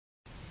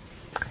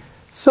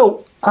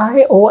So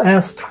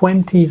iOS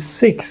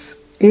 26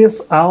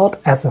 is out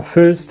as a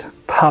first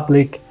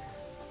public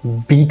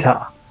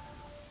beta.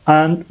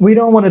 And we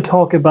don't want to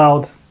talk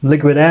about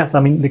liquid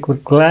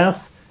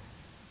glass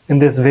in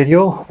this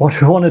video. What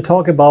we want to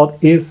talk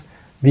about is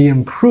the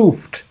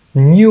improved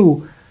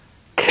new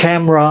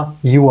camera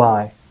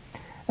UI.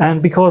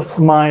 And because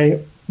my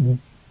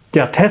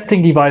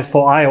testing device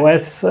for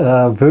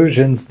iOS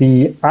versions,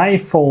 the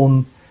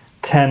iPhone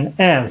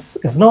XS,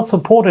 is not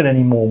supported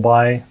anymore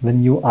by the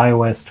new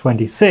iOS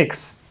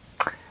 26,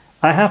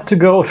 I have to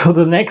go to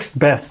the next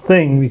best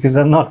thing, because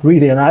I'm not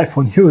really an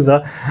iPhone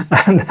user,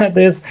 and that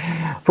is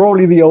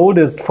probably the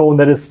oldest phone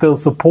that is still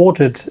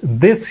supported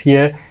this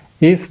year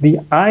is the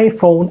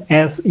iPhone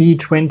SE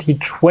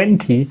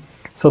 2020,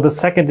 so the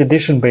second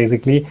edition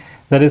basically,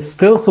 that is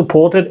still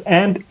supported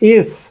and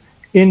is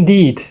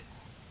indeed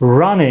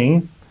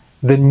running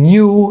the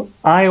new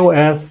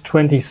iOS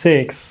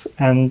 26,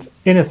 and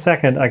in a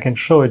second I can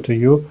show it to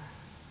you.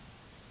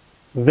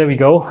 There we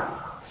go.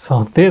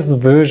 So this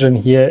version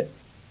here,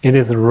 it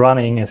is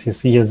running, as you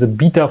see, as a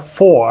beta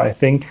 4, I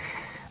think.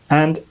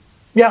 And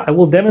yeah, I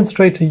will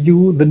demonstrate to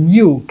you the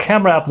new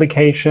camera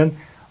application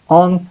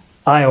on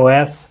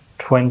iOS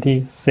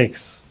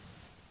 26.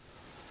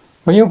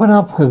 When you open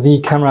up the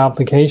camera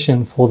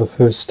application for the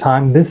first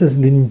time, this is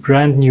the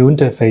brand new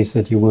interface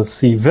that you will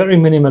see. Very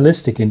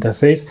minimalistic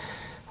interface.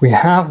 We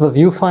have the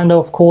viewfinder,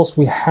 of course,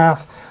 we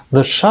have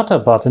the shutter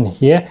button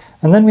here,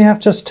 and then we have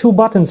just two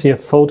buttons here,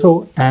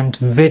 photo and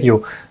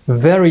video.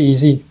 Very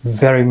easy,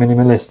 very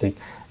minimalistic.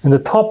 In the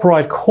top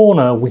right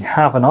corner, we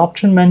have an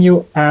option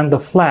menu and the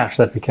flash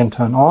that we can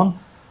turn on.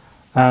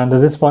 And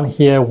this one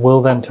here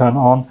will then turn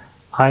on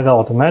either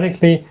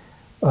automatically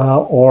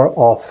or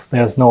off.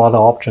 There's no other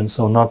option,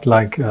 so not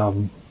like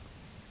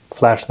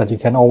flash that you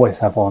can always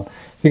have on.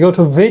 If you go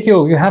to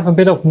video, you have a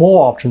bit of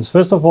more options.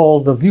 First of all,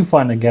 the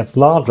viewfinder gets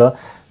larger.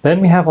 Then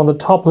we have on the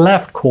top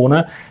left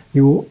corner,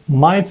 you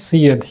might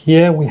see it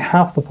here, we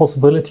have the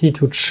possibility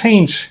to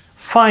change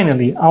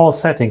finally our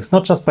settings,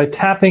 not just by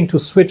tapping to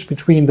switch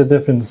between the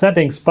different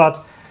settings,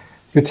 but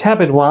you tap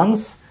it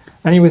once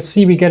and you will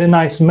see we get a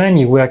nice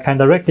menu where I can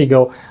directly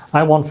go,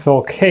 I want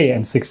 4K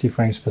and 60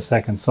 frames per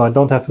second, so I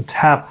don't have to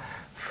tap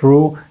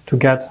through to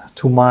get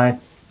to my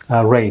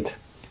rate.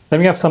 Then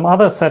we have some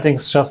other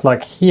settings just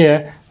like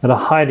here that are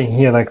hiding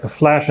here, like the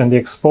flash and the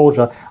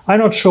exposure.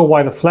 I'm not sure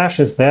why the flash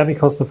is there,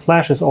 because the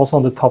flash is also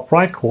on the top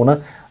right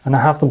corner and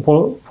I have the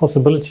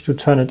possibility to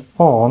turn it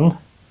on.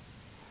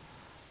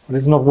 But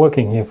it's not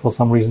working here for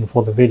some reason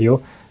for the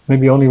video.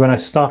 Maybe only when I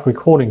start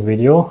recording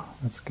video.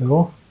 Let's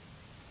go.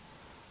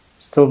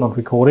 Still not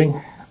recording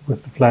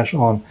with the flash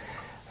on.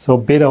 So a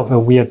bit of a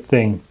weird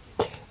thing.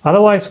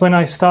 Otherwise, when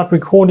I start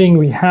recording,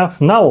 we have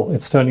now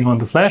it's turning on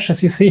the flash,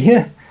 as you see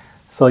here.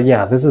 So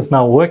yeah, this is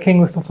now working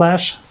with the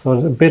flash, so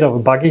it's a bit of a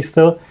buggy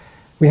still.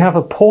 We have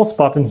a pause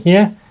button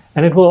here,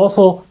 and it will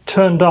also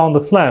turn down the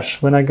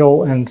flash. When I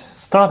go and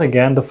start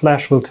again, the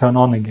flash will turn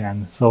on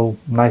again. So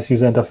nice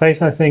user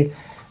interface, I think.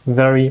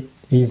 Very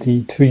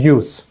easy to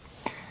use,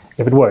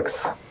 if it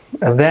works.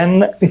 And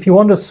then if you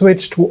want to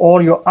switch to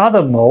all your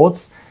other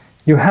modes,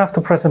 you have to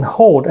press and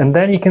hold, and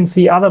then you can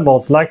see other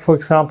modes. Like for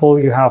example,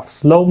 you have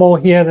slow-mo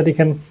here that you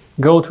can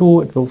go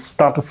to. It will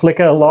start to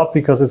flicker a lot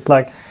because it's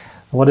like,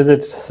 what is it,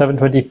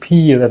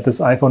 720p that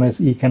this iPhone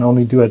SE can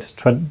only do at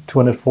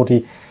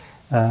 240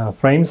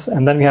 frames.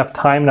 And then we have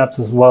time-lapse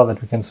as well that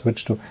we can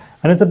switch to.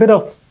 And it's a bit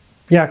of,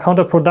 yeah,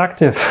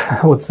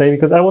 counterproductive, I would say,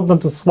 because I want them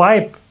to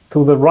swipe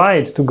to the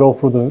right to go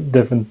through the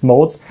different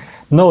modes.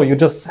 No, you're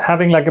just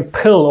having like a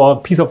pill or a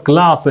piece of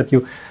glass that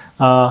you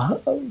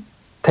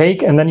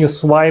take and then you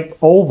swipe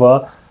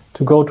over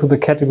to go to the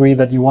category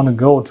that you want to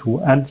go to.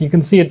 And you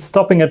can see it's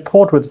stopping at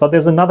portraits, but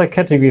there's another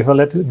category. If I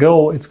let it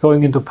go, it's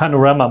going into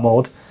panorama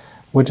mode,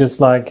 which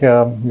is like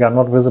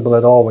not visible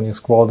at all when you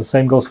scroll. The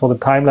same goes for the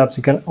time-lapse.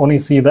 You can only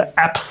see the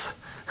apps.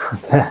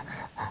 That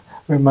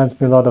reminds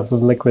me a lot of the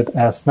Liquid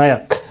S.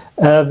 Now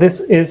yeah,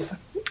 this is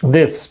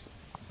this.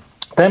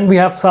 Then we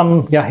have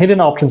some hidden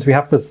options. We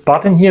have this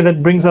button here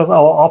that brings us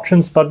our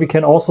options, but we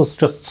can also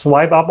just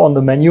swipe up on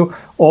the menu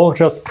or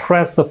just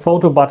press the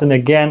photo button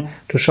again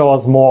to show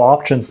us more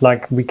options.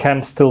 Like we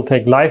can still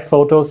take live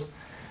photos,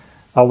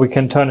 we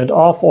can turn it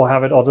off or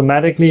have it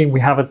automatically. We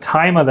have a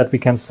timer that we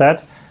can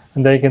set,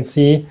 and there you can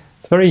see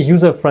it's very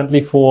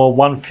user-friendly for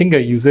one finger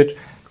usage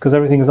because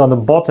everything is on the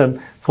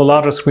bottom. For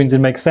larger screens it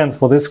makes sense.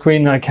 For this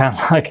screen I can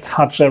like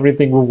touch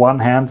everything with one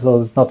hand, so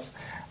it's not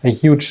a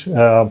huge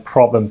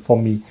problem for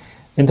me.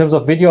 In terms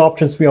of video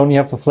options, we only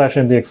have the flash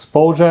and the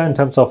exposure. In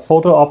terms of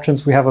photo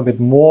options, we have a bit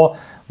more,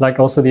 like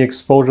also the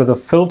exposure, the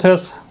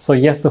filters. So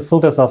yes, the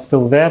filters are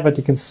still there, but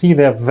you can see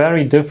they're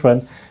very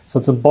different. So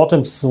it's a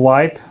bottom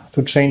swipe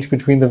to change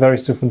between the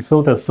various different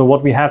filters. So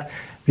what we had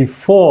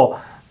before,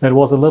 that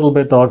was a little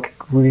bit like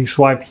we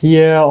swipe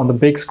here on the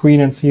big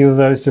screen and see the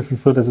various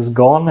different filters is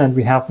gone. And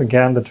we have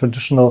again the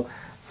traditional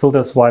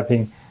filter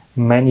swiping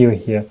menu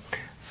here.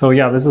 So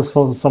yeah, this is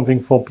something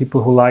for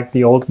people who like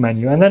the old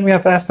menu. And then we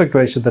have aspect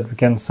ratio that we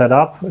can set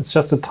up. It's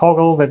just a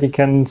toggle that you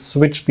can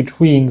switch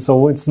between.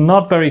 So it's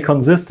not very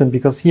consistent,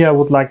 because here I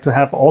would like to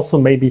have also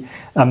maybe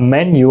a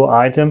menu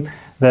item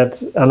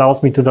that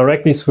allows me to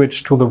directly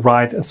switch to the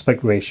right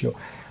aspect ratio.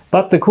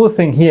 But the cool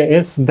thing here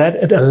is that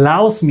it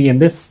allows me in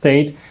this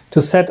state to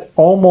set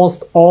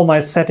almost all my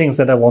settings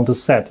that I want to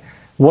set.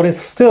 What is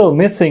still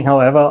missing,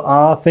 however,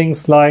 are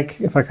things like,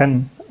 if I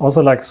can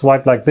also like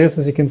swipe like this,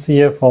 as you can see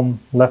here from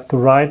left to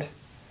right,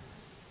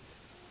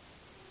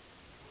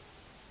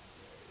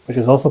 which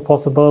is also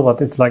possible,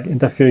 but it's like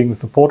interfering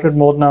with the portrait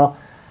mode now,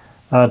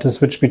 to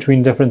switch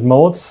between different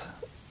modes.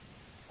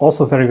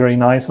 Also very, very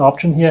nice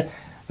option here.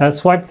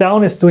 Swipe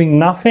down is doing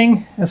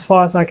nothing as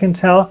far as I can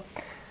tell.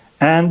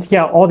 And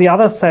yeah, all the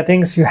other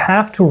settings, you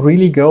have to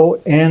really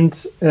go and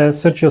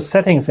search your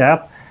settings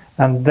app,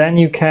 and then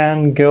you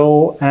can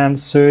go and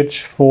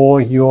search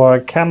for your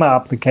camera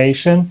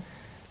application.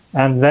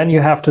 And then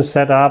you have to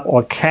set up,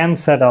 or can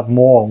set up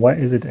more. Where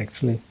is it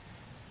actually?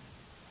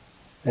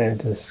 There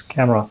it is,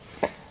 camera.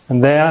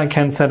 And there I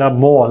can set up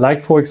more, like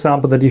for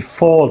example the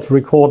default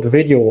record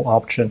video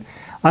option.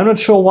 I'm not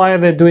sure why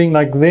they're doing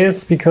like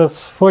this,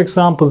 because for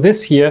example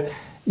this here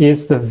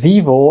is the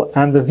Vivo,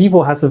 and the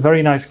Vivo has a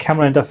very nice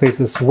camera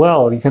interface as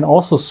well. You can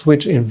also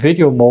switch in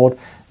video mode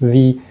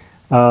the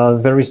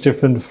various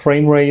different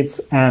frame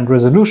rates and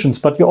resolutions,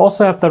 but you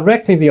also have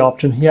directly the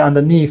option here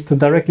underneath to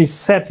directly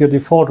set your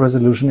default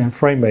resolution and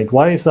frame rate.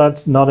 Why is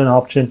that not an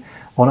option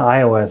on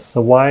iOS?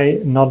 So why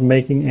not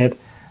making it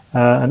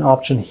an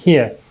option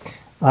here?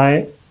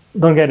 I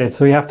don't get it.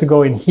 So you have to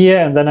go in here,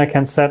 and then I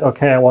can set,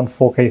 okay, I want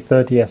 4K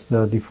 30 as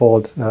the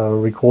default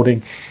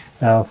recording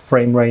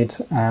frame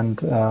rate, and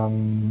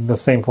the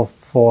same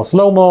for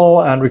slow-mo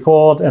and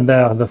record. And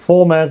there are the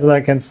formats that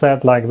I can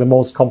set, like the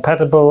most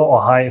compatible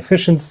or high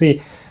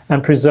efficiency,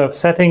 and preserve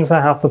settings I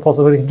have the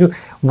possibility to do.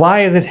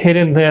 Why is it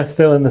hidden there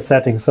still in the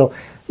settings? So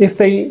if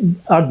they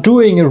are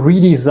doing a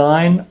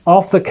redesign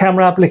of the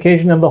camera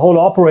application and the whole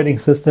operating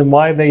system,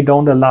 why they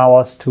don't allow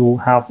us to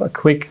have a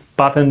quick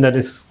button that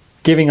is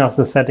giving us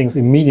the settings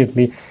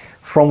immediately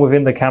from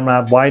within the camera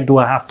app? Why do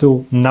I have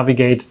to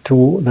navigate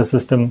to the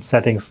system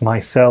settings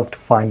myself to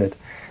find it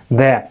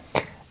there?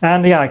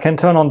 And yeah, I can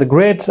turn on the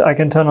grid, I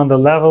can turn on the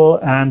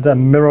level, and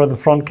mirror the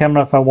front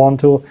camera if I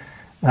want to.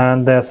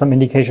 And there's some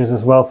indications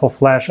as well for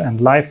flash and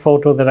live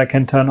photo that I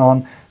can turn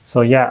on. So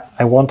yeah,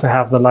 I want to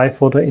have the live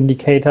photo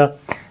indicator,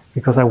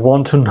 because I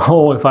want to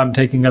know if I'm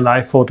taking a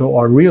live photo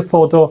or a real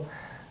photo.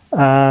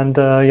 And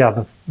yeah,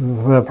 the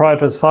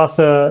prioritize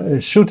faster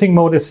shooting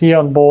mode is here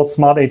on board,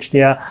 smart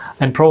HDR,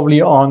 and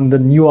probably on the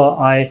newer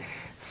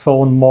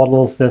iPhone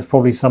models there's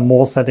probably some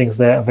more settings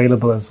there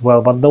available as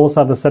well. But those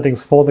are the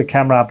settings for the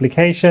camera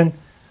application.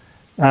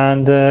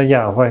 And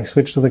yeah, if I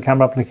switch to the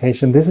camera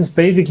application, this is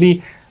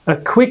basically a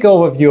quick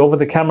overview over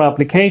the camera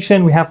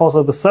application. We have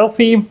also the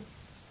selfie,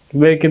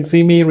 where you can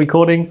see me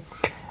recording.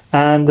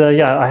 And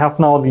yeah, I have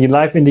now the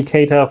live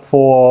indicator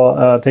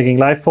for taking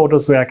live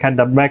photos, where I can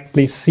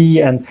directly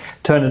see and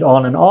turn it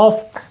on and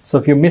off. So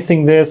if you're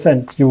missing this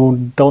and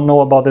you don't know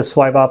about the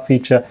swipe up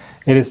feature,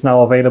 it is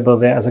now available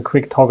there as a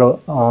quick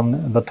toggle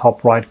on the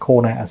top right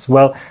corner as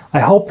well. I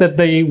hope that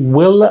they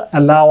will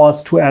allow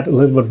us to add a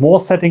little bit more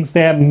settings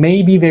there.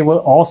 Maybe they will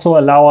also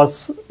allow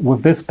us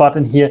with this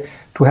button here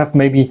to have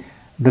maybe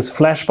this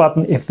flash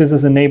button, if this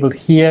is enabled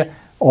here,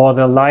 or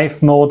the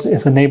live mode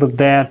is enabled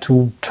there,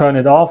 to turn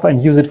it off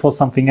and use it for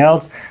something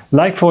else.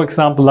 Like for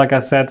example, like I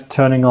said,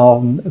 turning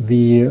on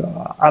the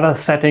other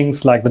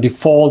settings like the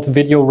default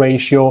video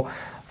ratio,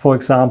 for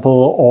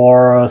example,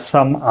 or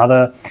some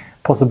other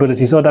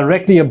possibilities, or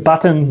directly a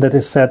button that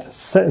is set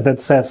that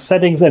says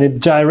settings, and it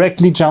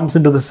directly jumps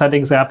into the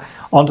settings app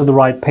onto the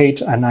right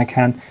page, and I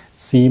can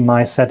see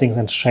my settings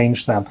and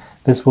change them.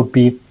 This would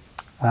be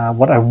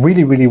what I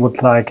really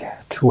would like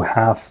to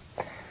have.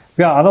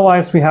 Yeah,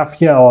 otherwise we have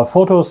here our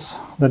photos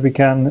that we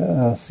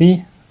can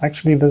see.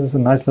 Actually, this is a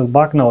nice little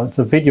bug. No, it's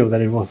a video that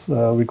it was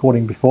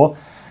recording before.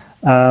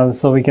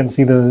 So we can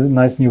see the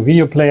nice new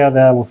video player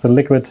there with the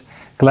liquid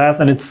glass,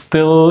 and it's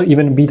still,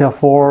 even in beta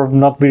 4,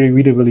 not very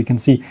readable. You can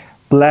see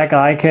black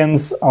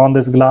icons on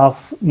this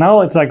glass.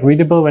 Now it's like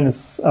readable. When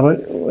it's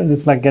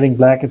like getting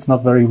black, it's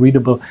not very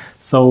readable.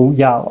 So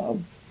yeah,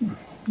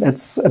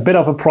 it's a bit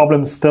of a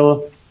problem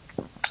still,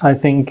 I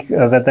think,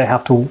 that they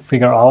have to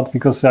figure out,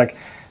 because like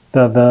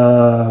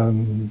the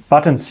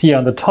buttons here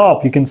on the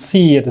top, you can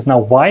see it is now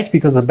white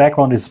because the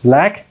background is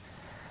black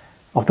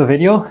of the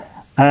video,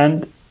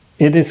 and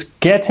it is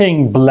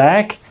getting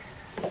black.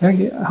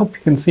 I hope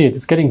you can see it.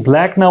 It's getting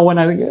black now when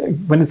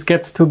it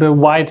gets to the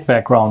white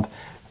background,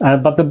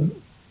 but the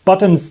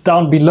buttons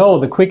down below,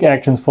 the quick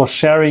actions for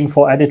sharing,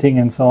 for editing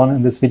and so on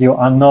in this video,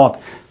 are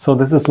not. So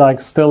this is like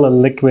still a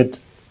liquid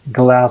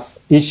glass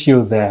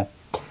issue there.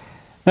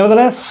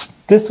 Nevertheless,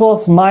 this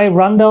was my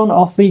rundown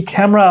of the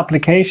camera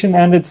application,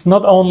 and it's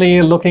not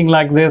only looking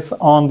like this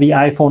on the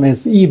iPhone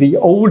SE, the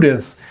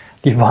oldest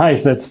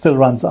device that still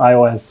runs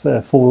iOS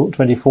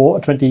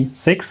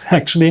 26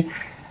 actually,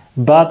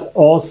 but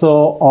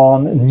also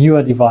on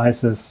newer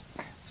devices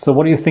So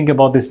what do you think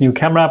about this new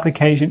camera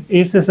application?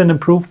 Is this an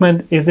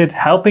improvement? Is it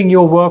helping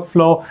your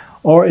workflow,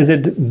 or is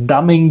it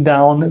dumbing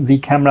down the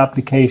camera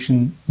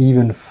application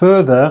even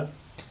further?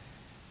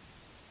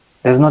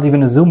 There's not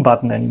even a zoom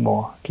button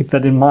anymore. Keep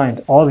that in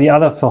mind. All the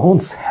other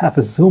phones have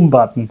a zoom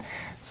button,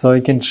 so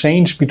you can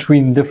change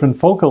between different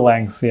focal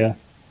lengths here.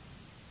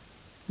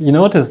 You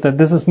notice that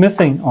this is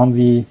missing on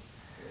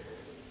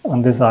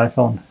this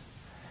iPhone.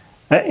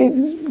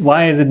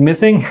 Why is it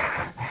missing?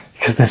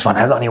 Because this one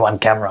has only one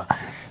camera.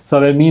 So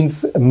that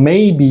means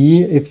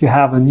maybe if you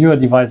have a newer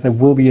device, there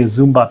will be a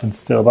zoom button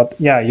still. But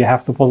yeah, you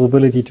have the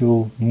possibility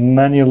to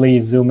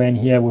manually zoom in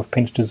here with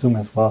pinch to zoom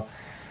as well.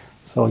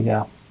 So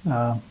yeah,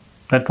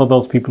 that for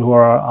those people who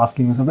are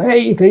asking themselves,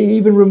 hey, they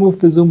even removed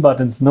the zoom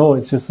buttons. No,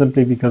 it's just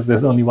simply because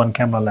there's only one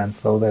camera lens,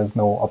 so there's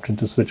no option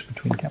to switch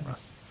between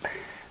cameras.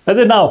 That's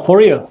it now for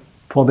real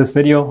for this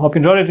video. Hope you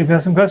enjoyed it. If you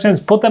have some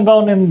questions, put them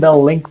down in the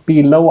link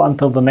below.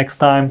 Until the next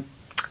time,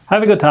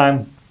 have a good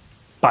time.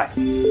 Bye.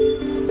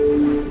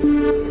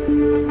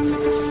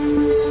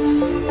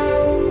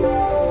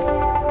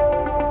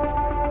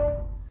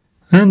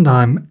 And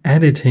I'm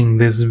editing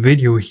this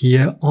video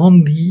here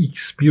on the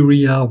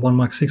Xperia 1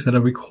 Mark 6 that I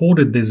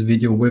recorded this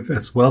video with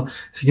as well.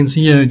 As you can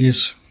see here, it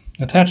is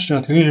attached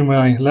to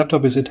my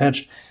laptop is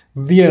attached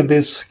via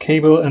this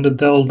cable and a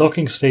Dell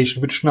docking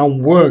station, which now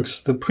works.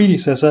 The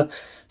predecessor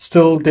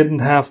still didn't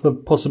have the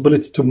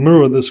possibility to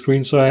mirror the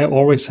screen, so I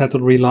always had to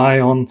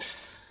rely on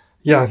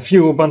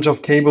a bunch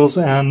of cables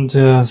and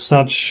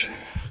such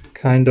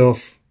kind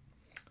of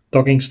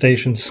docking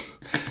stations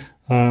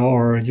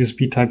or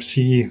USB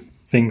Type-C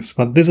things.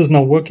 But this is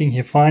now working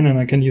here fine, and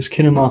I can use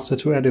KineMaster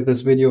to edit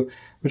this video,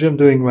 which I'm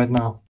doing right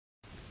now.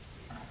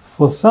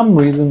 For some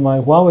reason, my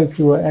Huawei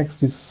Pure X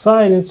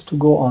decided to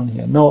go on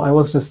here. No, I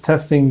was just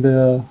testing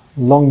the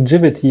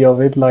longevity of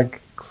it,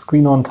 like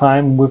screen on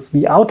time with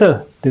the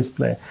outer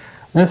display.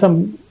 There's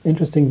some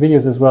interesting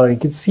videos as well. You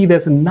can see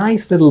there's a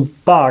nice little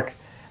bug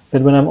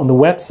that when I'm on the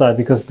website,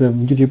 because the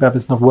YouTube app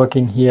is not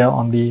working here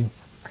on the,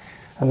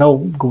 I know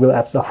Google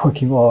apps are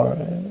working or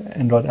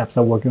Android apps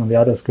are working on the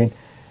other screen.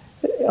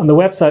 On the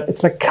website,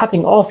 it's like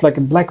cutting off like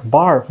a black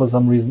bar for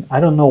some reason. I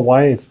don't know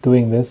why it's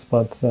doing this,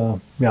 but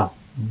yeah.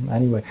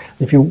 Anyway,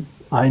 if you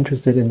are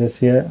interested in this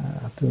here,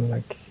 I have to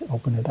like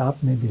open it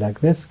up, maybe like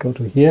this, go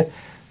to here,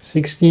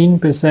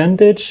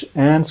 16%,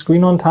 and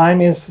screen on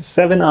time is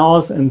 7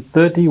 hours and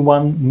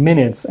 31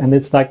 minutes. And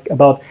it's like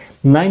about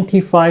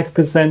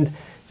 95%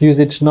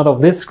 usage, not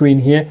of this screen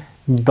here,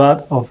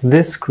 but of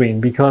this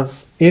screen.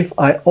 Because if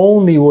I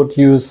only would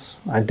use,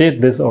 I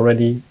did this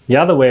already the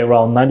other way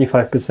around,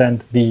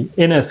 95% the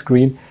inner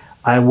screen,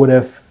 I would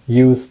have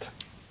used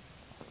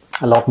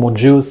a lot more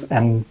juice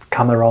and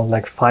come around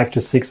like 5 to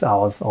 6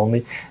 hours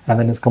only, and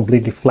then it's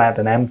completely flat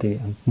and empty.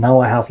 And now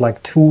I have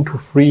like 2 to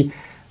 3,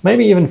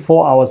 maybe even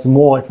 4 hours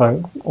more if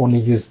I only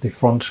use the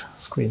front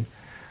screen.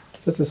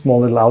 Just a small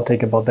little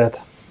outtake about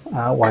that,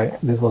 why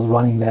this was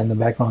running there in the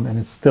background, and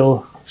it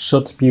still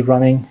should be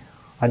running.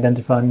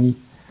 Identify me,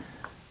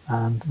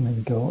 and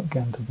maybe go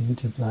again to the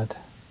YouTube site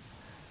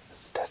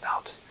just to test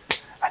out.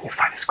 And you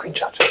find a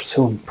screenshot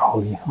soon,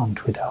 probably on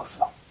Twitter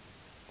also.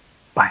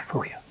 Bye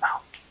for real.